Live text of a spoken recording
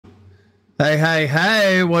Hey, hey,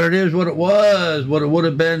 hey, what it is, what it was, what it would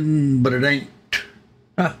have been, but it ain't.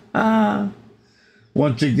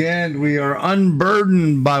 Once again, we are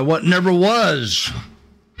unburdened by what never was.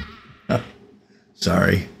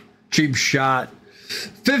 Sorry. Cheap shot.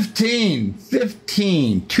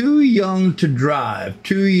 15, too young to drive,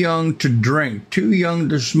 too young to drink, too young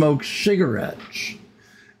to smoke cigarettes.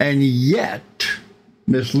 And yet,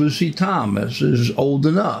 Miss Lucy Thomas is old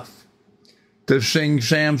enough to sing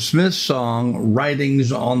Sam Smith's song,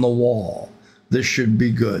 Writings on the Wall. This should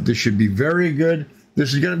be good. This should be very good.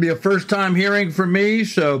 This is going to be a first time hearing from me,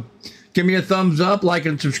 so give me a thumbs up, like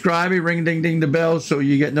and subscribe, ring ding ding the bell so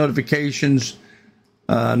you get notifications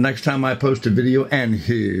next time I post a video. And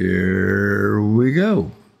here we go.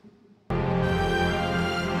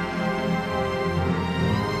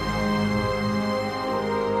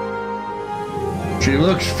 She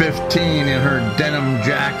looks 15 in her denim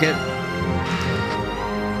jacket.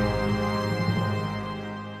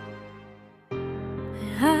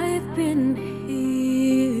 I've been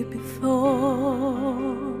here before,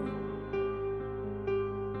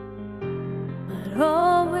 but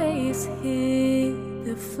always hit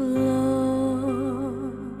the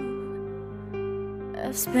floor.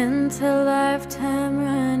 I've spent a lifetime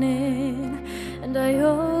running, and I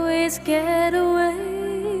always get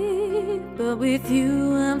away. But with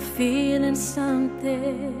you I'm feeling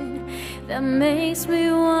something that makes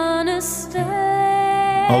me wanna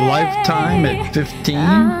stay. A lifetime at 15?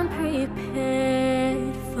 I'm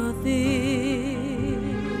prepared for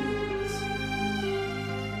this.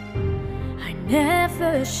 I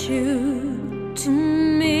never shoot to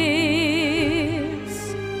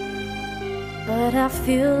miss, but I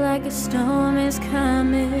feel like a storm is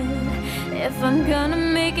coming. If I'm gonna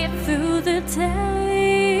make it through the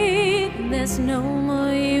day, there's no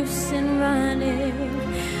more use in running.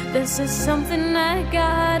 This is something I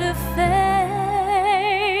gotta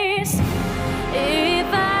face. If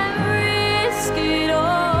I risk it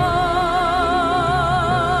all,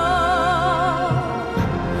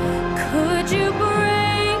 could you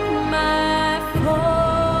break my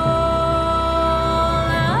fall?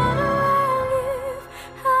 How do I live?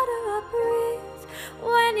 How do I breathe?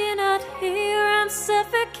 When you're not here, I'm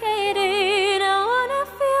suffocating. I wanna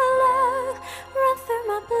feel love run through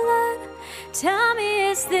my blood. Tell me,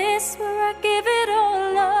 is this where I give it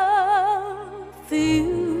all up for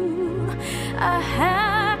you? I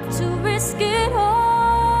have to risk it all,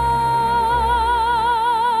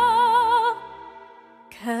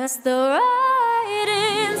 'cause the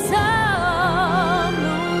writing's on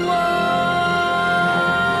the wall.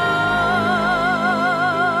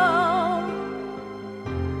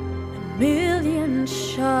 A million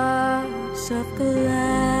shards of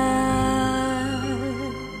glass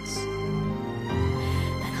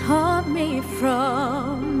that haunt me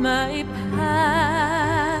from my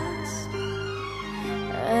past.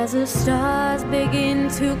 As the stars begin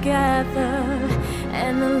to gather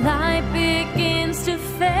and the light begins to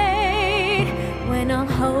fade, when all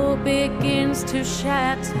hope begins to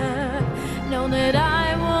shatter, know that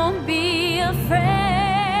I won't be afraid.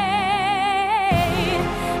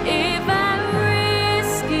 If I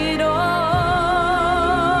risk it all,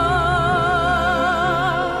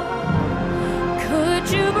 could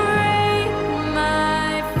you break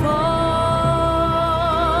my fall?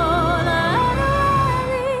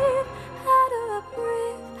 How do I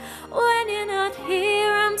breathe? When you're not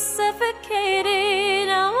here, I'm suffocating.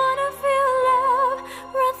 I wanna feel love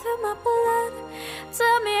run through my blood.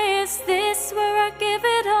 Tell me, is this where I give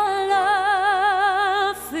it all up?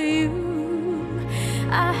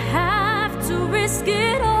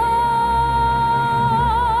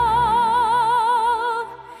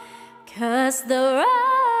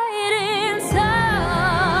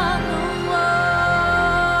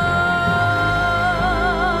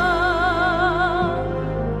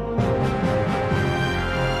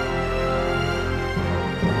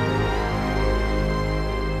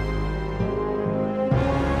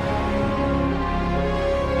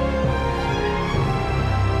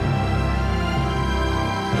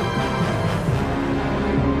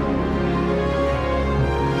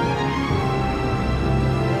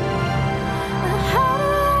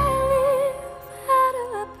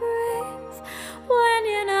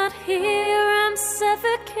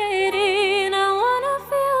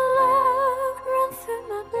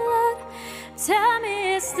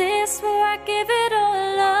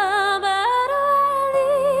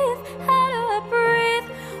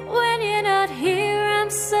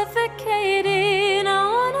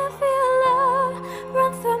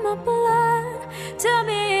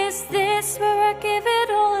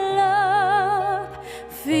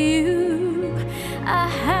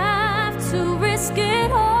 to risk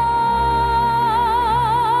it all.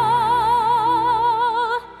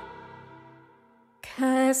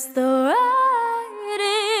 'Cause the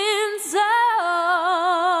writing's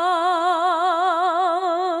on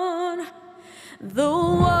the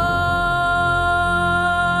wall.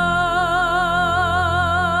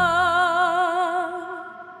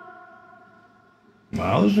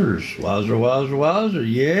 Wowzers, wowzer, wowzer, wowzer.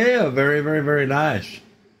 Yeah, very, very, very nice.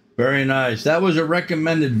 Very nice. That was a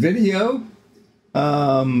recommended video,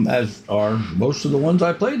 as are most of the ones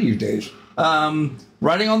I play these days.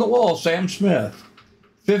 Writing on the Wall, Sam Smith,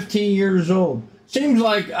 15 years old. Seems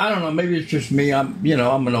like, I don't know, maybe it's just me. I'm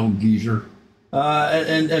an old geezer.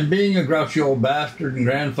 And being a grouchy old bastard and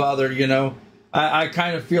grandfather, I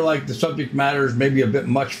kind of feel like the subject matter is maybe a bit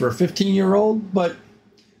much for a 15-year-old, but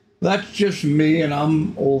that's just me, and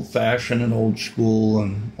I'm old-fashioned and old school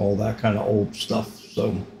and all that kind of old stuff.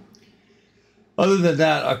 So other than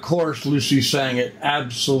that, of course, Lucy sang it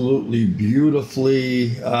absolutely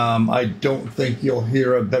beautifully. I don't think you'll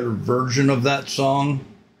hear a better version of that song,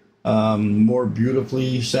 more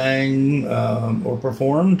beautifully sang or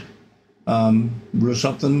performed. Was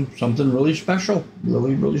something really special,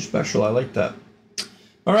 really, really special. I like that.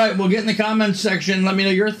 All right, well, get in the comments section. Let me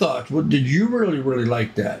know your thoughts. Did you really, really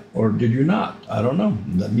like that, or did you not? I don't know.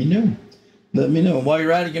 Let me know. Let me know. While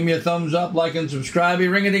you're at it, give me a thumbs up, like, and subscribe.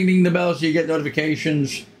 Ring-a-ding-ding the bell so you get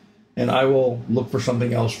notifications, and I will look for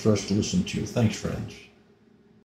something else for us to listen to. Thanks, friends.